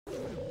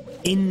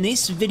In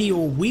this video,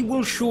 we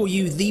will show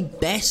you the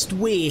best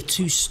way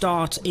to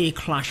start a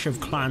Clash of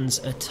Clans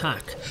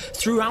attack.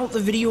 Throughout the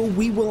video,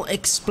 we will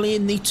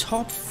explain the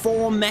top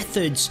 4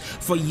 methods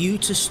for you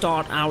to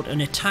start out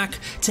an attack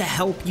to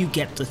help you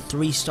get the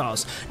 3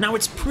 stars. Now,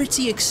 it's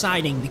pretty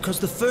exciting because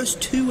the first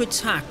 2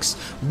 attacks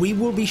we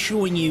will be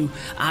showing you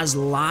as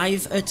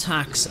live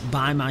attacks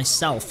by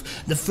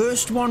myself. The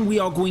first one, we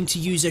are going to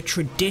use a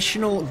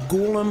traditional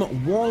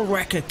Golem Wall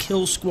Wrecker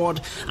kill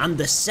squad, and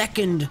the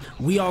second,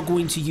 we are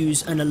going to use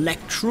an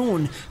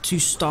Electron to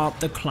start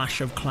the Clash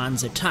of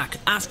Clans attack.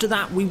 After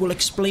that, we will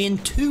explain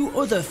 2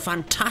 other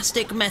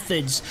fantastic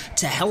methods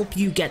to help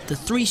you get the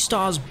 3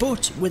 stars,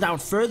 but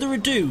without further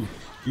ado,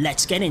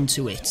 let's get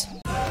into it.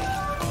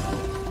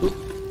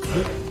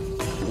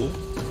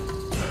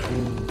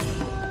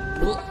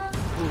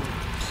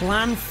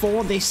 Plan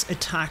for this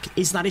attack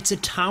is that it's a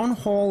Town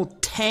Hall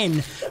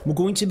 10. We're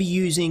going to be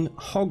using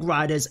Hog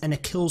Riders and a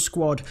kill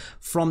squad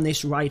from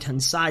this right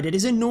hand side. It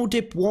is a no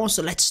dip war,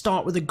 so let's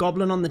start with a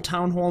Goblin on the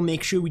Town Hall.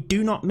 Make sure we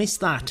do not miss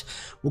that.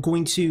 We're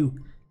going to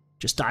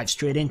just dive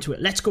straight into it.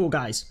 Let's go,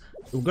 guys.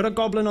 We've got a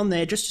Goblin on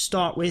there just to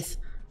start with.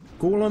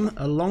 Golem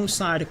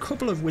alongside a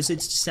couple of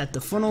Wizards to set the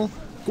funnel.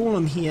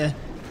 Golem here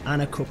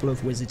and a couple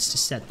of Wizards to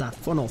set that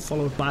funnel,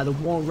 followed by the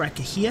Wall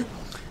Wrecker here.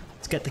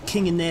 Let's get the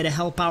King in there to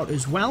help out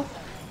as well.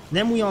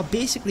 Then we are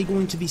basically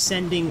going to be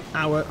sending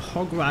our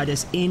Hog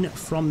Riders in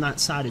from that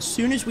side. As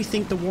soon as we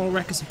think the Wall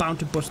Wrecker's about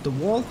to bust the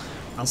wall,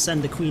 I'll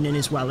send the Queen in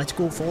as well. Let's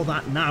go for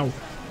that now.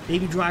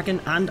 Baby Dragon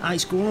and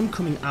Ice Golem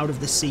coming out of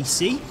the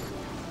CC.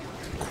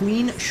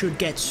 Queen should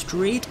get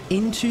straight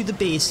into the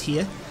base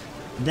here.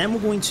 Then we're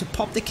going to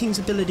pop the King's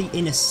ability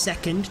in a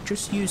second.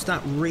 Just use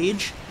that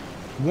Rage.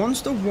 Once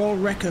the Wall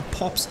Wrecker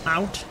pops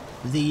out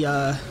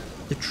the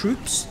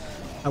troops,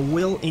 I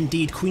will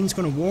indeed. Queen's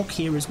going to walk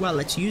here as well.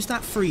 Let's use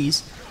that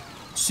freeze.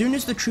 As soon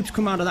as the troops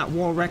come out of that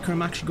Wall Wrecker,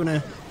 I'm actually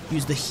going to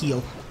use the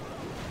heal.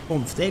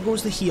 Oomph, there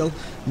goes the heal.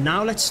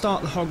 Now let's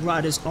start the Hog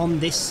Riders on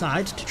this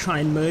side to try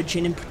and merge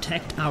in and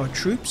protect our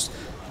troops.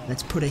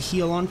 Let's put a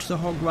heal onto the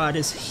Hog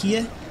Riders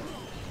here.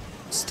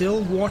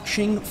 Still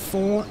watching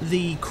for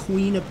the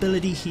Queen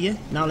ability here.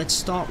 Now let's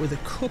start with a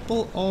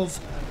couple of...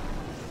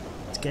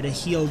 Let's get a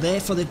heal there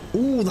for the...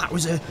 Oh, that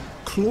was a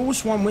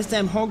close one with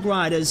them Hog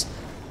Riders.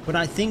 But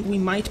I think we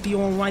might be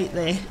alright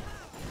there.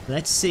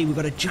 Let's see, we've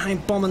got a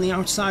giant bomb on the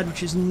outside,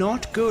 which is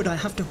not good. I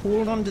have to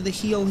hold on to the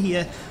heal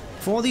here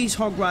for these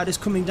Hog Riders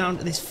coming down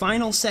to this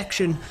final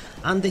section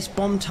and this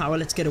bomb tower.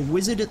 Let's get a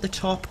Wizard at the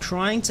top,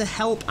 trying to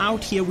help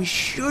out here. We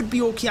should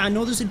be okay. I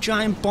know there's a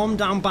giant bomb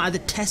down by the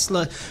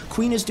Tesla.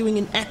 Queen is doing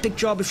an epic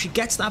job. If she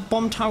gets that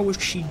bomb tower,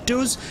 which she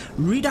does,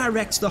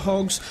 redirects the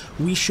Hogs,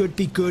 we should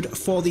be good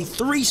for the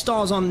 3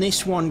 stars on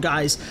this one,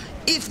 guys.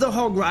 If the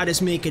Hog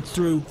Riders make it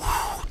through...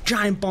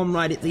 Giant bomb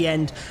right at the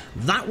end.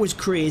 That was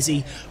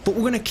crazy. But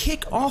we're going to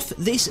kick off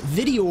this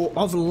video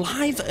of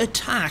live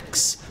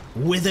attacks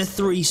with a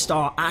 3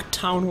 star at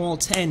Town Hall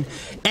 10.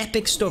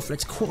 Epic stuff.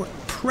 Let's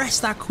press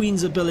that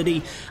Queen's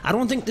ability. I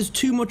don't think there's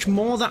too much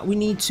more that we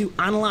need to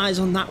analyze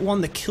on that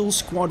one. The kill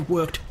squad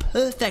worked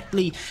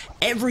perfectly.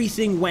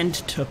 Everything went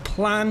to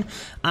plan,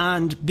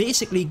 and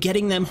basically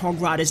getting them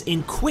Hog Riders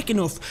in quick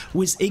enough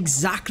was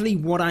exactly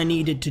what I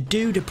needed to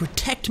do to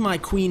protect my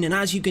Queen, and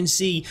as you can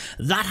see,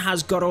 that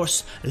has got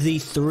us the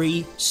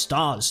 3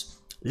 stars.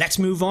 Let's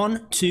move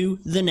on to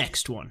the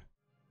next one.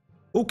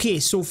 Okay,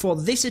 so for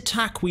this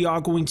attack we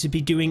are going to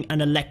be doing an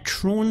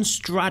Electron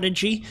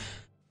strategy.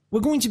 We're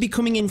going to be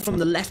coming in from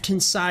the left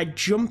hand side,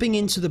 jumping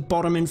into the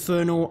bottom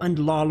Inferno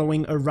and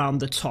lallowing around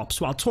the top.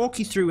 So I'll talk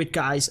you through it,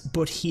 guys,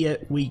 but here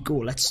we go.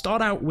 Let's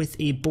start out with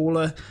a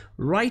bowler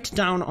right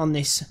down on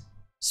this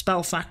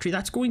spell factory.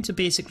 That's going to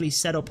basically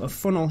set up a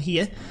funnel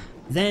here.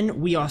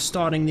 Then we are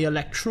starting the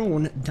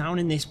Electron down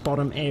in this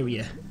bottom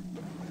area.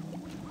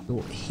 So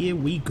here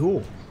we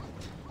go.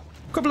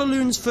 A couple of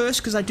loons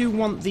first, because I do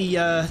want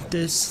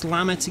the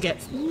slammer to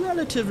get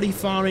relatively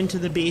far into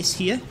the base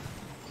here.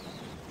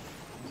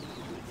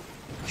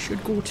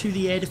 Should go to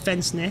the air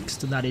defense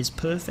next. That is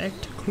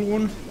perfect.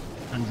 Clone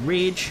and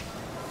Rage.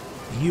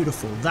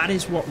 Beautiful. That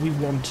is what we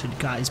wanted,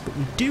 guys. But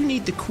we do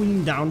need the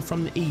Queen down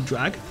from the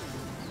E-Drag.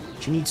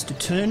 She needs to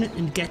turn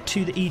and get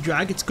to the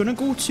E-Drag. It's going to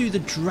go to the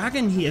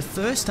Dragon here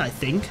first, I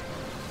think.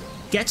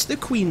 Gets the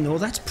Queen, though.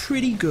 That's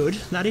pretty good.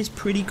 That is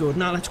pretty good.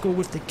 Now let's go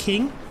with the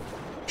King.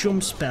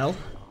 Jump spell.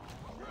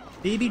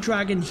 Baby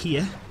Dragon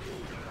here.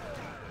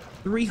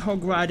 3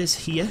 Hog Riders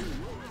here.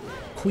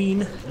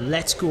 Queen,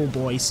 let's go,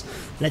 boys.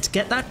 Let's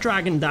get that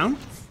Dragon down.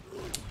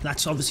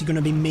 That's obviously going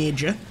to be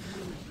major.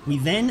 We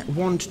then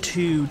want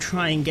to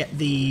try and get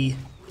the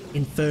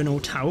Inferno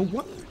Tower.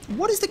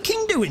 What is the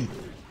King doing?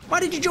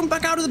 Why did you jump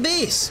back out of the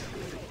base?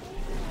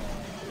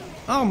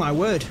 Oh my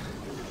word.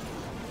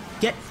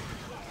 Get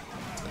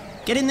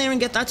in there and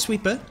get that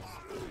sweeper.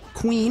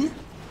 Queen,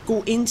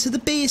 go into the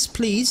base,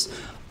 please.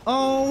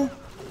 Oh,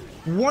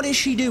 what is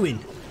she doing?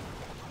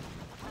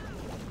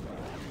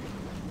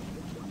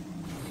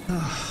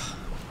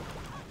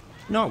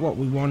 Not what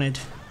we wanted.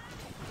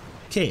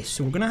 Okay,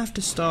 so we're gonna have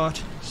to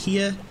start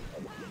here.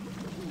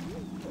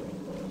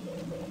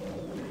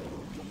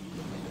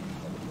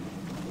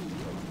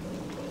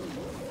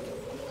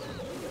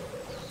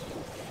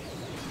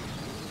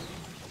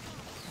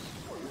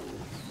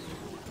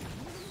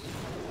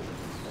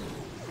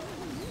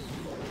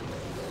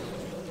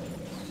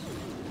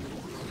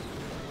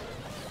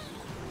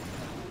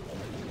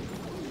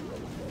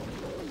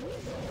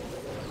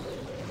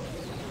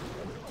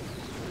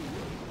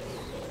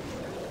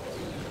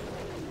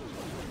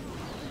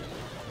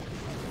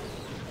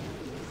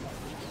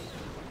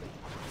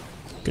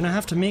 Gonna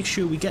have to make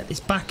sure we get this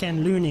back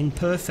end loon in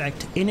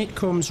perfect. In it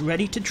comes,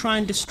 ready to try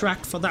and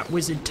distract for that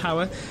wizard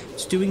tower.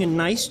 It's doing a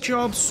nice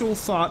job so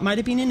far. It might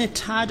have been in a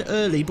tad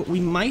early, but we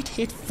might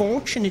hit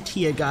fortunate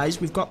here, guys.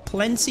 We've got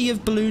plenty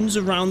of balloons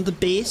around the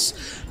base,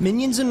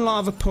 minions and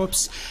lava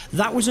pups.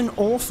 That was an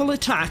awful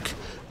attack,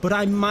 but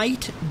I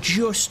might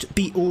just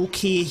be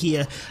okay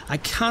here. I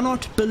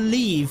cannot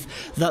believe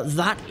that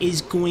that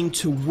is going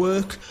to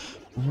work.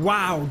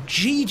 Wow,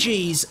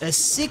 GG's, a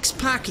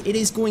 6-pack it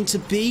is going to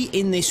be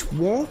in this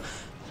war,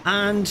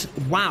 and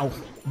wow,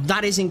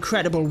 that is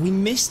incredible. We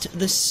missed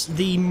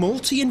the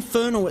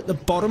multi-inferno at the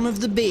bottom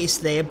of the base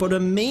there, but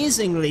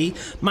amazingly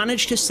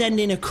managed to send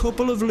in a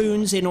couple of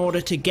loons in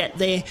order to get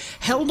there.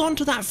 Held on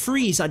to that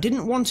freeze. I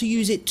didn't want to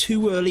use it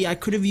too early. I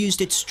could have used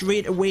it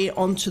straight away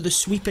onto the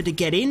sweeper to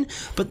get in,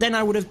 but then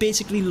I would have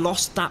basically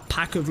lost that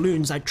pack of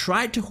loons. I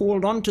tried to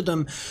hold on to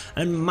them,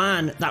 and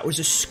man, that was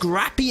a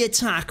scrappy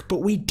attack, but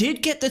we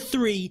did get the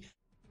 3.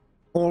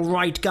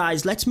 Alright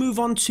guys, let's move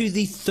on to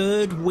the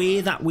third way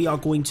that we are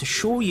going to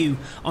show you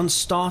on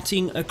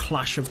starting a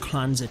Clash of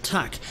Clans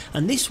attack,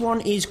 and this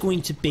one is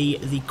going to be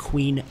the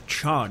Queen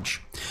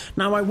Charge.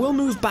 Now I will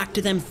move back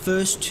to them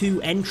first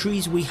 2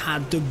 entries. We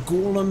had the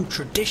Golem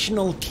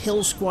traditional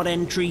kill squad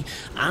entry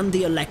and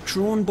the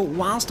Electron, but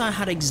whilst I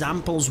had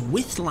examples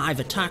with live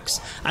attacks,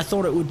 I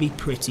thought it would be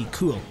pretty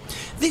cool.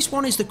 This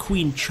one is the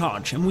Queen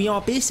Charge, and we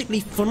are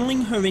basically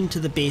funneling her into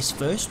the base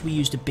first. We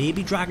used a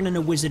baby dragon and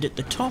a wizard at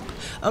the top,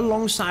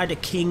 alongside a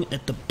king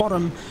at the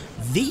bottom,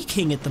 the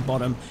king at the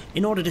bottom,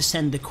 in order to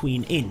send the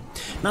queen in.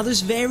 Now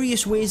there's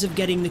various ways of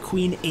getting the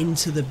queen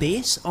into the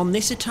base. On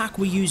this attack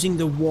we're using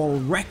the wall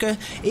wrecker,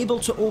 able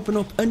to open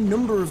up a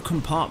number of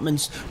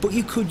compartments, but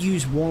you could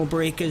use wall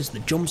breakers, the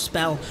jump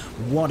spell,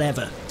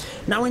 whatever.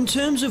 Now in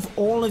terms of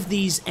all of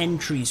these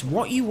entries,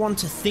 what you want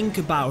to think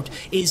about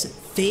is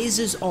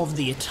phases of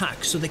the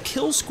attack. So the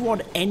kill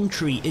squad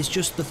entry is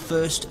just the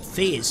first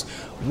phase.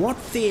 What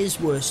phase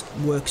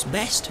works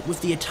best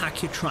with the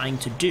attack you're trying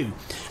to do?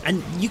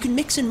 And you can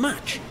mix and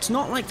match. It's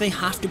not like they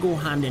have to go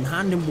hand in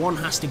hand and one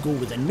has to go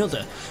with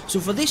another. So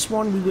for this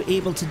one we were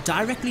able to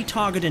directly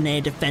target an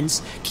air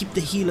defense, keep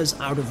the healers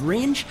out of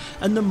range,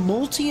 and the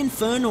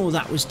multi-inferno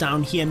that was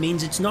down here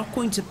means it's not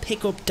going to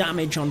pick up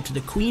damage onto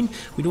the queen.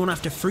 We don't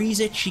have to freeze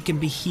it, she can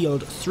be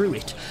healed through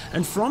it.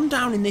 And from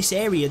down in this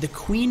area the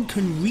queen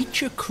can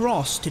reach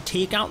across to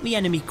take out the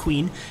enemy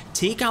queen,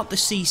 take out the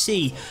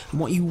CC, and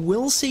what you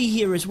will see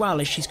here as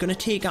well is she's going to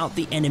take out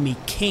the enemy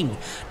king.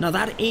 Now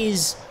that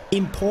is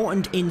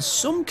important in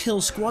some kill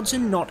squads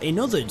and not in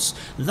others.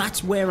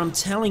 That's where I'm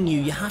telling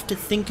you, you have to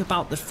think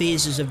about the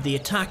phases of the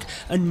attack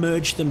and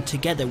merge them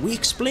together. We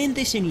explained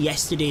this in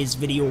yesterday's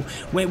video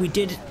where we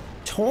did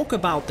talk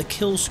about the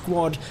kill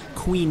squad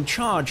Queen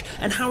Charge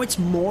and how it's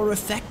more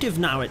effective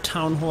now at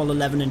Town Hall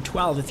 11 and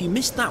 12. If you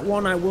missed that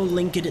one, I will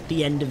link it at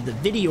the end of the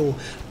video,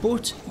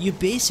 but you're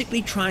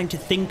basically trying to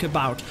think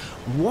about,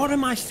 what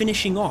am I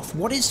finishing off?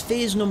 What is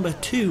phase number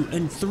 2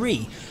 and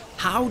 3?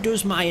 How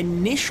does my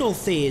initial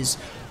phase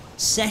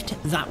set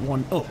that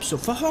one up? So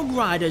for Hog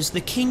Riders, the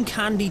king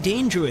can be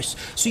dangerous,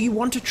 so you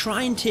want to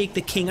try and take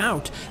the king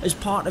out as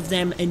part of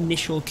them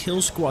initial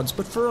kill squads.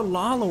 But for a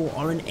Lalo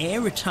or an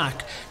air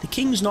attack, the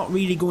king's not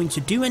really going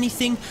to do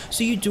anything,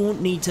 so you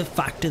don't need to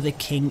factor the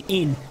king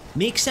in.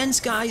 Make sense,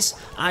 guys?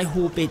 I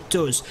hope it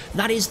does.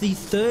 That is the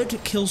third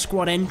kill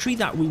squad entry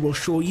that we will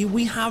show you.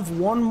 We have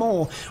one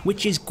more,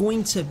 which is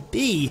going to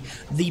be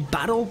the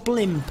Battle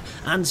Blimp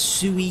and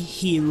Sui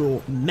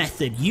Hero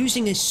method,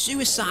 using a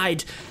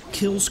suicide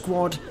kill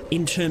squad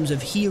in terms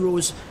of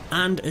heroes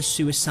and a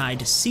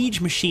suicide siege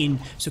machine.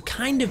 So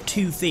kind of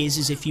 2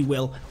 phases, if you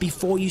will,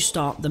 before you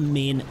start the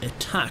main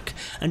attack.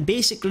 And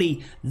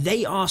basically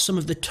they are some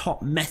of the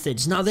top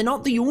methods. Now they're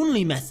not the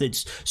only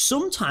methods.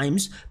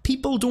 Sometimes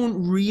people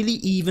don't really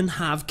even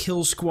have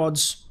kill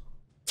squads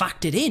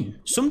factored in.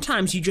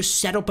 Sometimes you just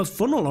set up a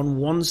funnel on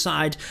one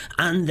side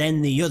and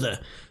then the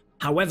other.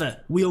 However,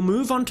 we'll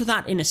move on to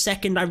that in a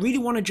second. I really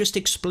want to just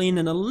explain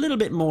in a little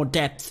bit more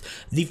depth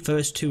the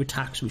first 2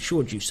 attacks we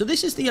showed you. So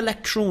this is the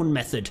Electron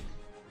method.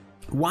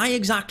 Why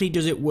exactly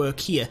does it work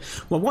here?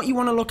 Well, what you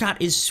want to look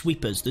at is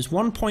sweepers. There's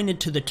one pointed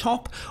to the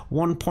top,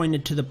 one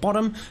pointed to the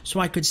bottom, so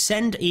I could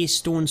send a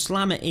stone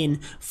slammer in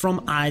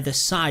from either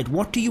side.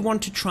 What do you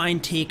want to try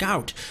and take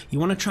out? You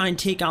want to try and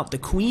take out the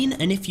queen,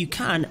 and if you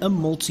can, a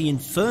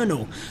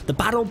multi-inferno. The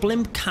battle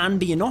blimp can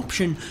be an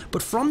option,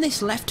 but from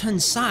this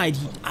left-hand side,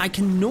 I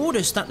can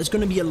notice that there's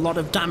going to be a lot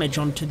of damage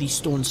onto the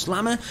stone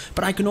slammer,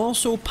 but I can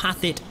also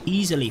path it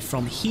easily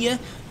from here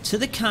to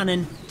the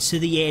cannon to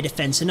the air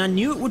defense, and I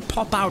knew it would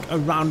pop out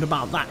around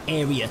about that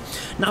area.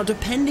 Now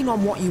depending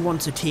on what you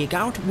want to take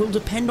out will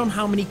depend on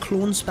how many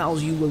clone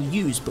spells you will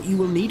use, but you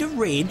will need a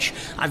rage.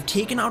 I've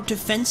taken out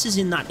defenses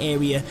in that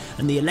area,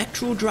 and the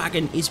Electro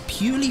Dragon is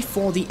purely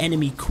for the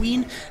enemy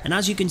queen, and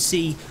as you can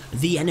see,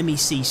 the enemy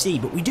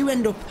CC. But we do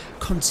end up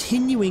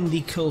continuing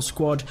the kill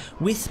squad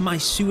with my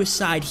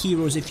suicide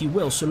heroes, if you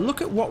will. So look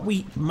at what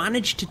we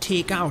managed to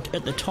take out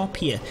at the top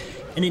here.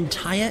 an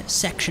entire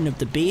section of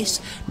the base,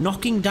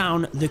 knocking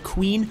down the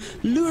queen,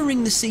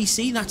 luring the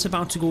CC that's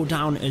about to go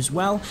down as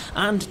well,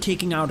 and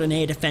taking out an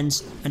air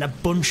defense and a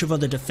bunch of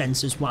other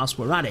defenses whilst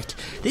we're at it.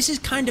 This is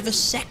kind of a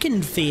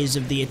second phase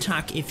of the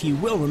attack, if you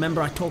will.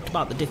 Remember I talked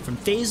about the different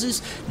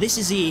phases. This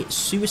is a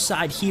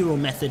suicide hero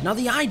method. Now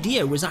the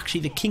idea was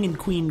actually the king and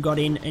queen got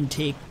in and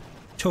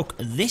took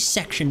this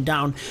section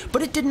down,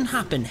 but it didn't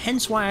happen,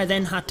 hence why I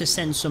then had to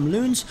send some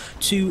loons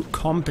to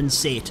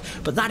compensate.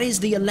 But that is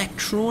the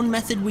electron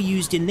method we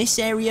used in this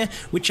area,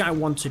 which I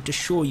wanted to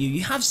show you.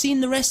 You have seen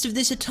the rest of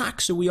this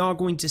attack, so we are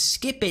going to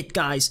skip it,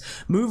 guys.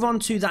 Move on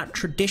to that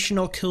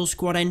traditional kill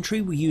squad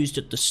entry we used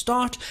at the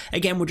start.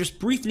 Again, we're just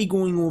briefly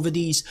going over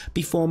these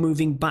before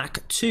moving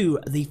back to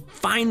the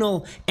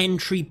final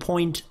entry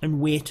point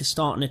and way to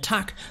start an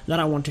attack that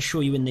I want to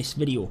show you in this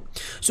video.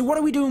 So what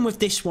are we doing with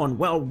this one?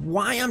 Well,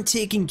 why I'm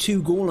taking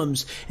 2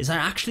 golems is I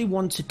actually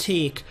want to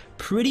take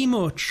pretty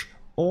much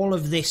all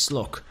of this.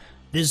 Look,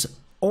 there's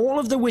all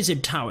of the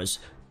wizard towers,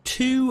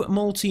 2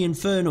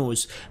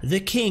 multi-infernos,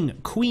 the king,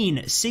 queen,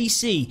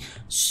 CC,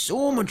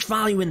 so much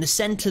value in the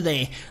center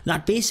there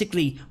that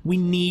basically we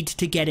need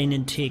to get in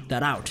and take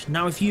that out.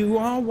 Now if you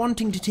are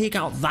wanting to take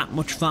out that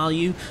much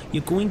value,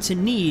 you're going to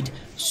need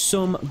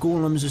some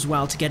golems as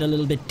well to get a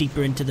little bit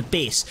deeper into the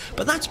base,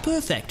 but that's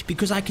perfect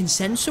because I can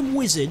send some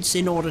wizards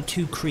in order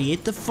to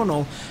create the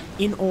funnel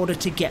in order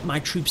to get my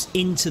troops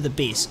into the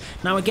base.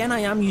 Now again, I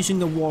am using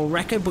the wall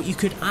wrecker, but you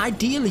could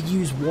ideally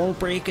use wall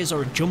breakers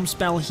or a jump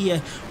spell here,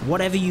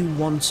 whatever you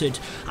wanted.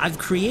 I've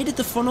created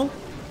the funnel.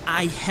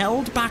 I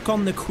held back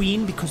on the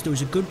queen because there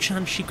was a good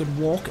chance she could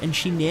walk, and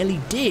she nearly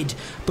did,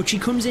 but she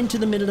comes into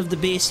the middle of the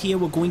base here.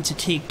 We're going to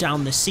take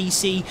down the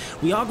CC.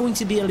 We are going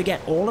to be able to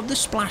get all of the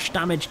splash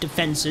damage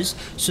defenses,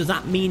 so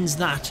that means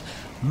that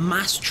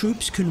mass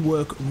troops can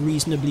work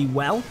reasonably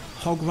well.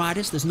 Hog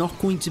Riders, there's not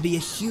going to be a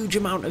huge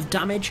amount of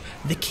damage.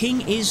 The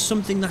king is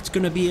something that's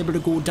going to be able to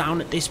go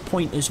down at this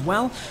point as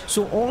well.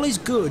 So all is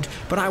good,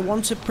 but I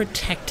want to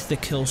protect the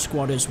kill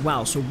squad as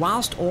well. So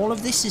whilst all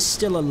of this is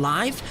still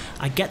alive,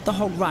 I get the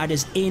Hog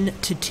Riders in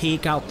to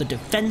take out the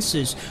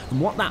defenses. And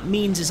what that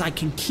means is I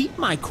can keep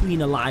my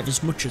queen alive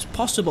as much as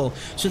possible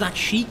so that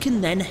she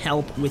can then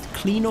help with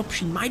cleanup.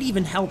 She might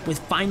even help with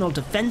final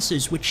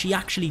defenses, which she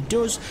actually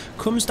does.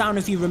 Comes down,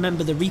 if you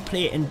remember the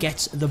replay, and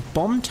gets the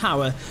bomb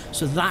tower.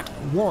 So that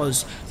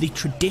was the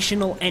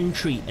traditional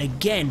entry.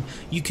 Again,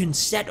 you can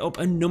set up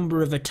a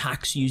number of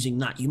attacks using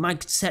that. You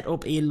might set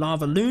up a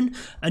lava loon,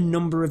 a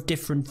number of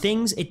different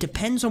things. It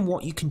depends on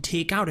what you can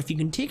take out. If you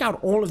can take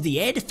out all of the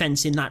air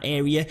defense in that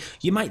area,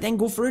 you might then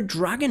go for a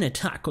dragon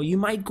attack, or you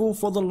might go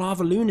for the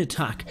lava loon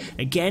attack.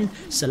 Again,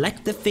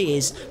 select the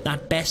phase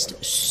that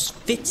best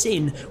fits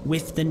in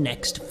with the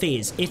next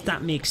phase, if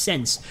that makes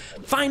sense.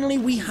 Finally,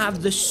 we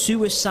have the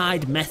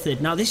suicide method.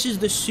 Now this is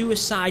the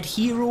suicide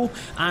hero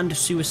and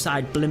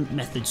suicide blimp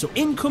method. So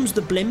in comes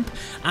the blimp,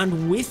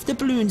 and with the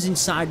balloons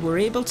inside, we're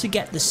able to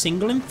get the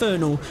single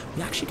inferno.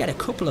 We actually get a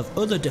couple of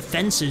other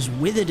defenses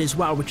with it as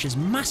well, which is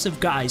massive,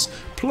 guys.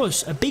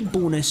 Plus, a big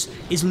bonus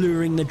is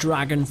luring the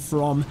dragon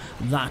from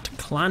that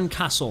clan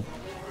castle.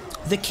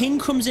 The king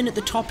comes in at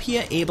the top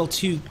here, able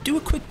to do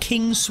a quick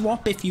king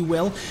swap, if you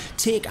will,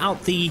 take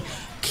out the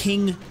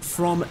king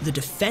from the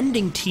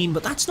defending team,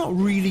 but that's not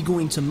really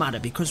going to matter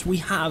because we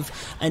have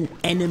an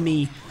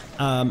enemy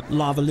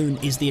lava loon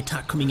is the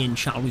attack coming in,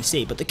 shall we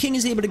say. But the king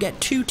is able to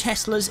get 2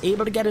 Teslas,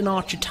 able to get an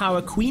archer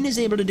tower. Queen is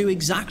able to do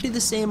exactly the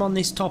same on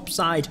this top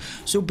side.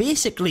 So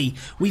basically,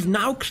 we've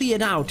now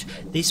cleared out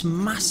this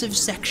massive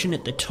section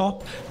at the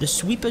top. The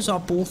sweepers are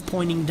both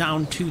pointing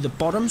down to the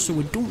bottom, so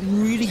we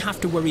don't really have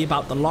to worry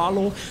about the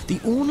Lalo. The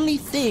only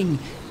thing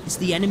is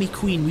the enemy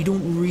queen we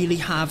don't really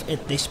have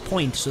at this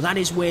point. So that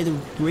is where the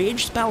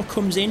rage spell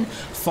comes in,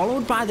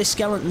 followed by the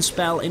skeleton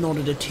spell in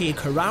order to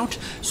take her out.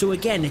 So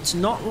again, it's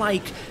not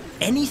like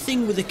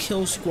anything with a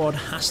kill squad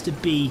has to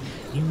be,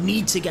 you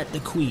need to get the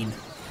queen.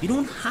 You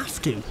don't have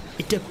to.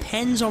 It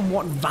depends on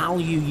what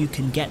value you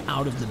can get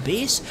out of the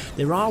base.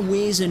 There are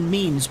ways and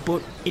means,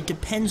 but it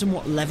depends on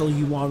what level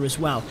you are as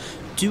well.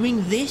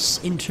 Doing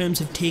this in terms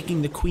of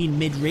taking the queen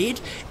mid-raid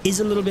is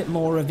a little bit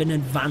more of an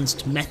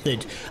advanced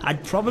method.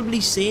 I'd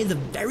probably say the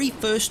very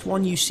first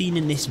one you've seen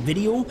in this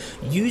video,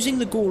 using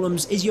the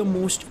golems, is your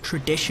most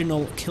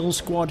traditional kill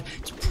squad.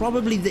 It's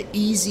probably the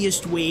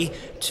easiest way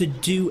to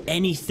do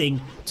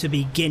anything to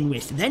begin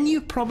with. Then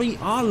you probably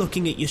are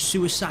looking at your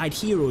suicide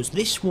heroes.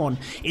 This one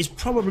is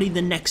probably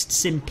the next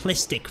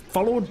simplistic,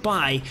 followed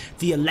by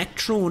the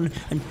electron,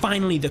 and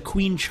finally the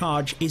queen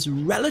charge is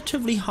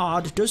relatively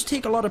hard. It does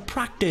take a lot of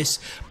practice,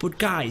 but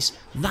guys,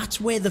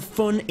 that's where the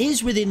fun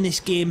is within this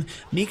game.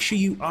 Make sure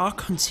you are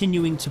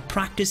continuing to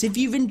practice. If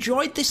you've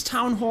enjoyed this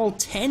Town Hall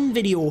 10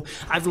 video,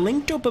 I've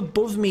linked up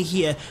above me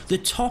here the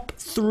top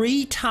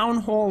 3 Town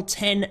Hall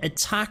 10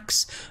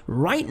 attacks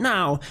right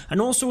now. And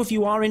also, if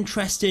you are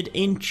interested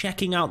in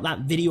checking out that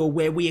video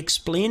where we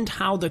explained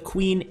how the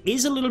queen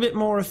is a little bit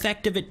more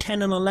effective at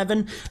 10 and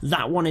 11,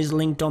 that one is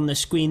linked on the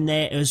screen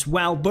there as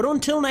well. But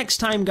until next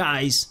time,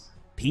 guys,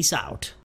 peace out.